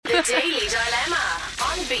Daily Dilemma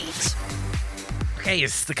on Beat. Okay,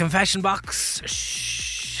 it's the confession box. Shh.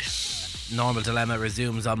 Normal Dilemma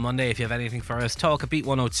resumes on Monday. If you have anything for us, talk at Beat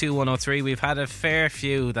 102, 103. We've had a fair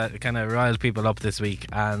few that kind of riled people up this week,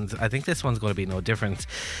 and I think this one's going to be no different.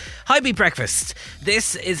 Hi Beat Breakfast.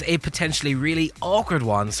 This is a potentially really awkward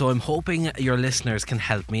one, so I'm hoping your listeners can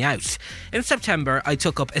help me out. In September, I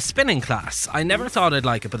took up a spinning class. I never thought I'd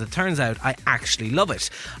like it, but it turns out I actually love it.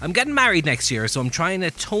 I'm getting married next year, so I'm trying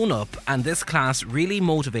to tone up, and this class really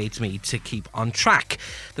motivates me to keep on track.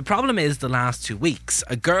 The problem is the last 2 weeks.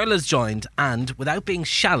 A girl has joined, and without being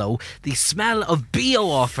shallow, the smell of BO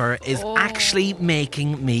off her is actually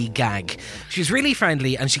making me gag. She's really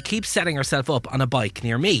friendly, and she keeps setting herself up on a bike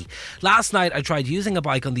near me. Last night I tried using a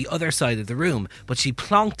bike on the other side of the room, but she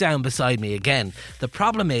plonked down beside me again. The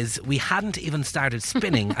problem is we hadn't even started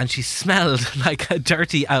spinning and she smelled like a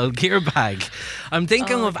dirty old gear bag. I'm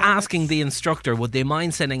thinking of asking the instructor would they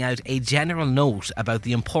mind sending out a general note about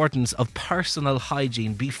the importance of personal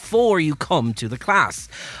hygiene before you come to the class.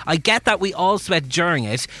 I get that we all sweat during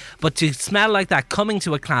it, but to smell like that coming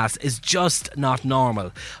to a class is just not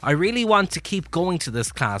normal. I really want to keep going to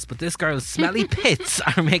this class, but this girl's smelly pits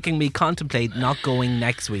are making me contemplate not going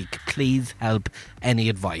next week. Please help. Any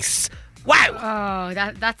advice? Wow. Oh,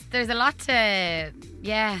 that's there's a lot to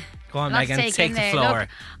Go on, Megan, take the floor. Look,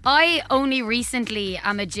 I only recently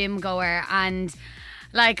am a gym goer, and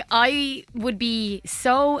like I would be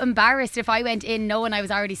so embarrassed if I went in knowing I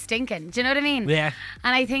was already stinking. Do you know what I mean? Yeah.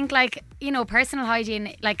 And I think, like, you know, personal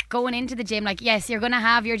hygiene, like going into the gym, like, yes, you're going to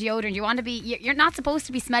have your deodorant. You want to be, you're not supposed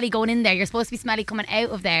to be smelly going in there. You're supposed to be smelly coming out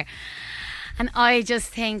of there. And I just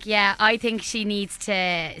think, I think she needs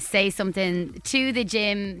to say something to the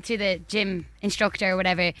gym instructor or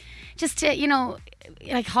whatever, just to, you know,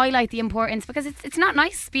 like highlight the importance, because it's not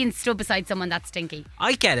nice being stood beside someone that's stinky.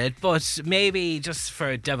 I get it, but maybe just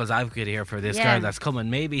for devil's advocate here for this girl that's coming,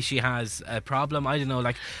 maybe she has a problem. I don't know,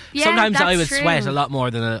 like sometimes I would sweat a lot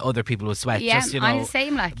more than other people would sweat. Yeah, just, you know. I'm the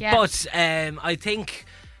same, like, But I think,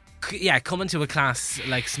 coming to a class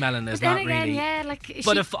like smelling is not really.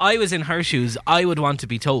 But if I was in her shoes, I would want to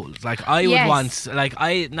be told. Like I would want, like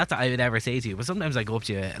not that I would ever say to you, but sometimes I go up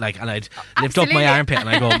to you, like, and I'd lift up my armpit and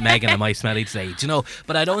I go, Megan, am I smelly today? Do you know?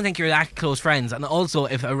 But I don't think you're that close friends. And also,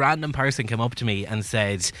 if a random person came up to me and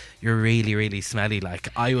said, "You're really, really smelly," like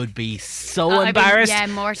I would be so embarrassed.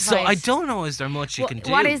 Mortified. So I don't know. Is there much you can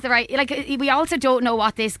do? What is the right? Like, we also don't know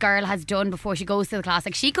what this girl has done before she goes to the class.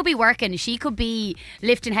 Like, she could be working, she could be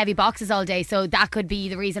lifting heavy boxes all day, so that could be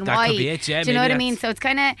the reason why. That could be it, yeah. Do you know what I mean? So it's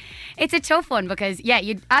kind of, it's a tough one, because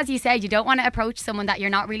you, as you said, you don't want to approach someone that you're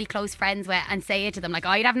not really close friends with and say it to them. Like,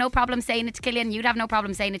 I'd have no problem saying it to Killian, you'd have no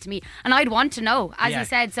problem saying it to me, and I'd want to know, as you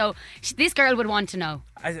said. So this girl would want to know.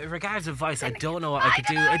 Regards advice, I don't know what I could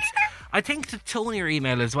do. I think to tone your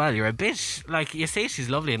email as well, you're a bit like, you say she's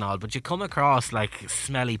lovely and all, but you come across like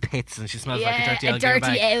smelly pits and she smells like a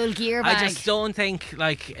dirty old gear bag. I just don't think,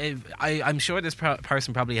 like, I'm sure this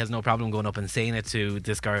person probably has no problem going up and saying it to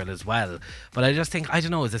this girl as well, but I just think, I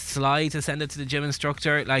don't know, is it sly to send it to the gym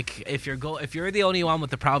instructor? Like, if you're the only one with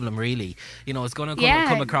the problem, really, you know, it's going to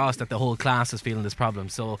come across that the whole class is feeling this problem.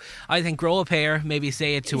 So I think grow a pair, maybe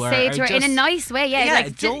say it to her. Say it to her in a nice way,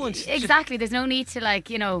 like, don't. Exactly, there's no need to, like,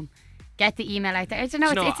 you know, get the email out there. I don't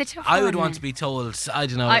know, it's a tough one. I would want to be told. I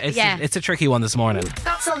don't know, it's a tricky one this morning.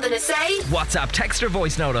 Got something to say? WhatsApp, text or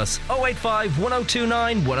voice note us 085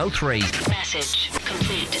 1029 103. Message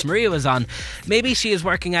complete. Maria was on. Maybe she is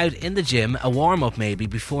working out in the gym, a warm-up maybe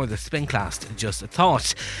before the spin class. Just a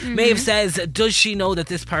thought. Maeve says, does she know that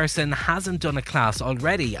this person hasn't done a class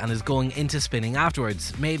already and is going into spinning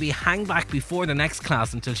afterwards? Maybe hang back before the next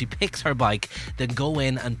class until she picks her bike, then go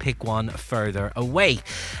in and pick one further away.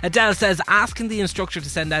 Adele says, asking the instructor to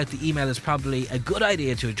send out the email is probably a good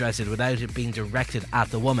idea to address it without it being directed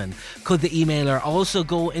at the woman. Could the emailer also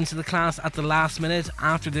go into the class at the last minute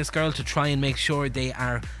after this girl to try and make sure they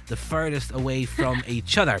are the furthest away from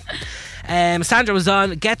each other? Sandra was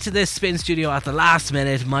on. Get to this spin studio at the last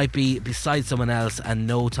minute, might be beside someone else and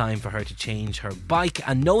no time for her to change her bike.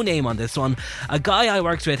 And no name on this one. A guy I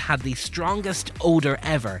worked with had the strongest odour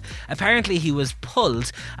ever. Apparently he was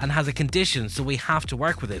pulled and has a condition, so we have to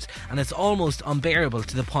work with it, and it's almost unbearable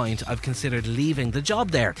to the point I've considered leaving the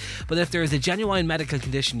job there. But if there is a genuine medical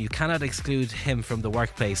condition, you cannot exclude him from the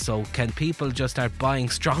workplace. So can people just start buying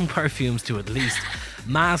strong perfumes to at least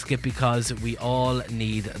mask it, because we all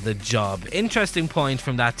need the job? Interesting point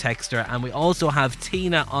from that texter. And we also have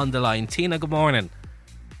Tina on the line. Tina, good morning.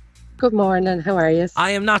 Good morning, how are you?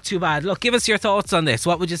 I am not too bad. Look, give us your thoughts on this.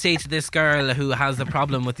 What would you say to this girl who has the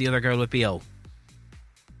problem with the other girl with BO?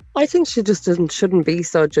 I think she just shouldn't be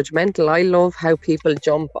so judgmental. I love how people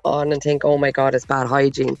jump on and think, oh my God, it's bad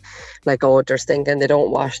hygiene. Like, oh, they're stinking, they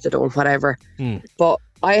don't wash, they don't whatever. But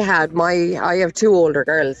I have two older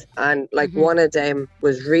girls, and like one of them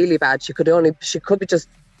was really bad. She could be just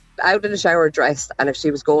out of the shower dressed, and if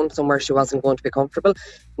she was going somewhere she wasn't going to be comfortable,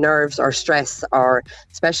 nerves or stress, or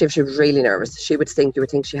especially if she was really nervous, she would stink. You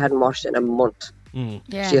would think she hadn't washed in a month.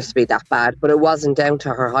 Yeah. She used to be that bad, but it wasn't down to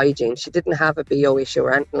her hygiene. She didn't have a BO issue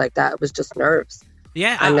or anything like that. It was just nerves.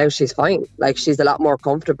 Yeah. And now she's fine. Like, she's a lot more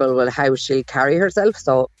comfortable with how she'll carry herself,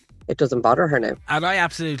 so it doesn't bother her now. And I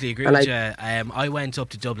absolutely agree with you. I went up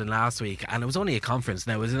to Dublin last week, and it was only a conference.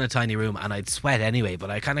 Now, it was in a tiny room, and I'd sweat anyway, but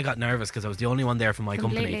I kind of got nervous because I was the only one there from my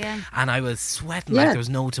company. Yeah. And I was sweating like there was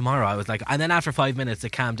no tomorrow. I was like, and then after 5 minutes,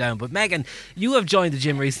 it calmed down. But Megan, you have joined the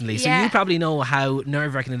gym recently, so you probably know how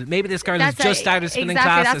nerve-wracking it is. Maybe this girl has just started spinning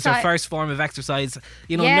class. It's her first form of exercise.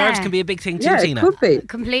 You know, nerves can be a big thing too, Tina. It could be.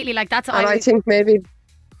 Completely. Like, that's and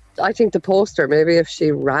I think the poster, maybe if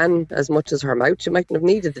she ran as much as her mouth, she mightn't have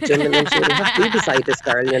needed the gym, and then she would have to be beside this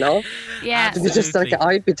girl, you know? Yeah. It's just like,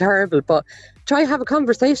 I'd be terrible, but try have a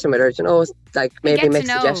conversation with her, you know, like maybe make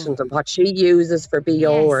suggestions on what she uses for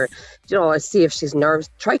BO, or, you know, see if she's nervous.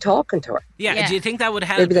 Try talking to her. Yeah. Do you think that would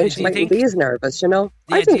help? Maybe then she mightn't be as nervous, you know?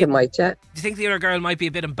 I think it might, yeah. Do you think the other girl might be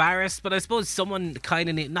a bit embarrassed? But I suppose someone kind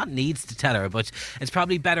of not needs to tell her, but it's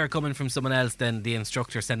probably better coming from someone else than the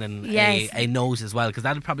instructor sending a note as well, because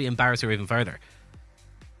that would probably embarrass her even further.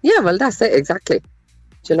 Yeah, well, that's it, exactly.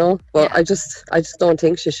 You know, but I just don't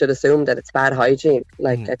think she should assume that it's bad hygiene.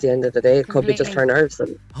 Like, at the end of the day, it could be just her nerves.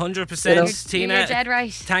 100%, you know? Tina. You're dead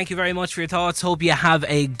right. Thank you very much for your thoughts. Hope you have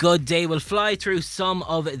a good day. We'll fly through some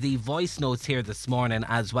of the voice notes here this morning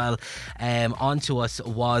as well. On to us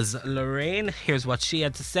was Lorraine. Here's what she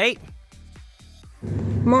had to say.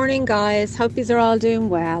 Morning, guys. Hope these are all doing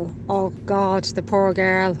well. Oh God, the poor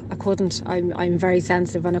girl. I couldn't. I'm very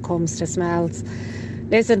sensitive when it comes to smells.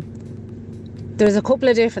 Listen, there's a couple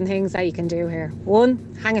of different things that you can do here.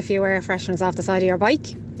 One, hang a few air fresheners off the side of your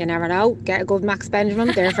bike. You never know. Get a good Max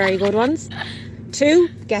Benjamin. They're very good ones. Two,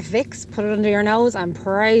 get Vicks, put it under your nose and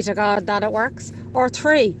pray to God that it works. Or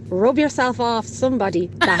three, rub yourself off somebody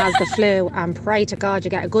that has the flu and pray to God you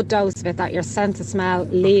get a good dose of it, that your sense of smell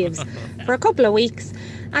leaves for a couple of weeks.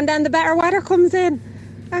 And then the better weather comes in,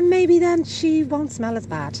 and maybe then she won't smell as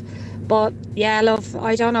bad. But yeah, love,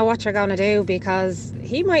 I don't know what you're going to do, because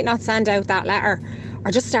he might not send out that letter,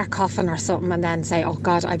 or just start coughing or something and then say, oh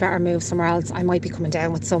God, I better move somewhere else. I might be coming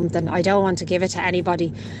down with something. I don't want to give it to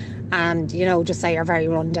anybody. And, you know, just say you're very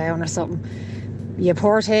run down or something. You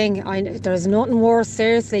poor thing. There's nothing worse,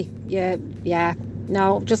 seriously. Yeah.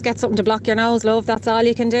 No, just get something to block your nose, love. That's all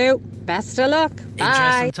you can do. Best of luck. Bye.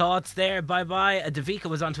 Interesting thoughts there. Bye-bye. Davika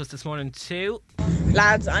was on to us this morning too.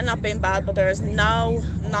 Lads, I'm not being bad, but there's no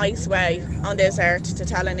nice way on this earth to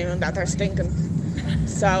tell anyone that they're stinking.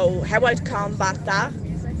 So how I'd combat that,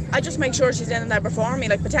 I just make sure she's in there before me.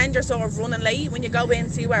 Like, pretend you're sort of running late when you go in,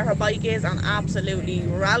 see where her bike is, and absolutely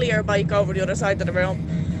rally her bike over the other side of the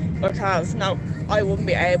room. Because, no, I wouldn't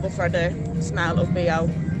be able for the smell of BO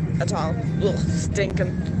at all. Ugh,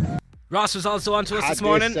 stinking. Ross was also on to us this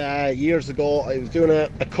morning. Years ago, I was doing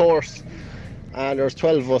a course, and there was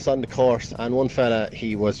 12 of us on the course, and one fella,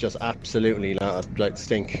 he was just absolutely like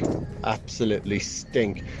stink. Absolutely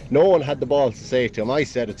stink. No one had the balls to say it to him. I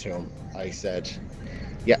said it to him. I said,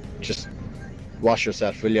 yeah, just wash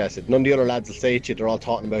yourself, will you? I said, none of the other lads will say it to you. They're all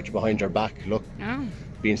talking about you behind your back. Look,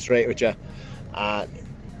 being straight with you.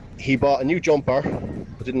 He bought a new jumper,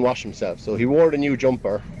 but didn't wash himself. So he wore the new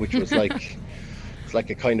jumper, which was like, it's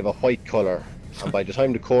like a kind of a white colour. And by the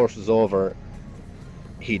time the course was over,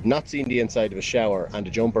 he'd not seen the inside of a shower, and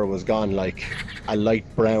the jumper was gone like a light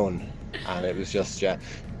brown. And it was just,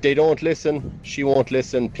 they don't listen. She won't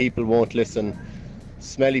listen. People won't listen.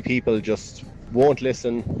 Smelly people just won't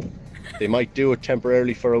listen. They might do it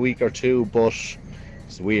temporarily for a week or two, but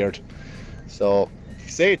it's weird. So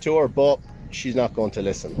say it to her, but she's not going to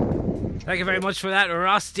listen. Thank you very much for that,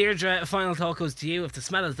 Ross. Deirdre, final thought goes to you. If the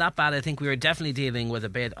smell is that bad, I think we are definitely dealing with a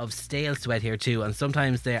bit of stale sweat here too, and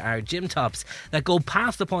sometimes there are gym tops that go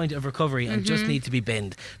past the point of recovery and just need to be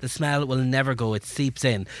binned. The smell will never go, it seeps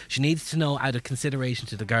in. She needs to know, out of consideration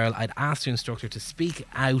to the girl, I'd ask the instructor to speak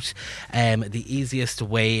out the easiest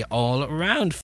way all around.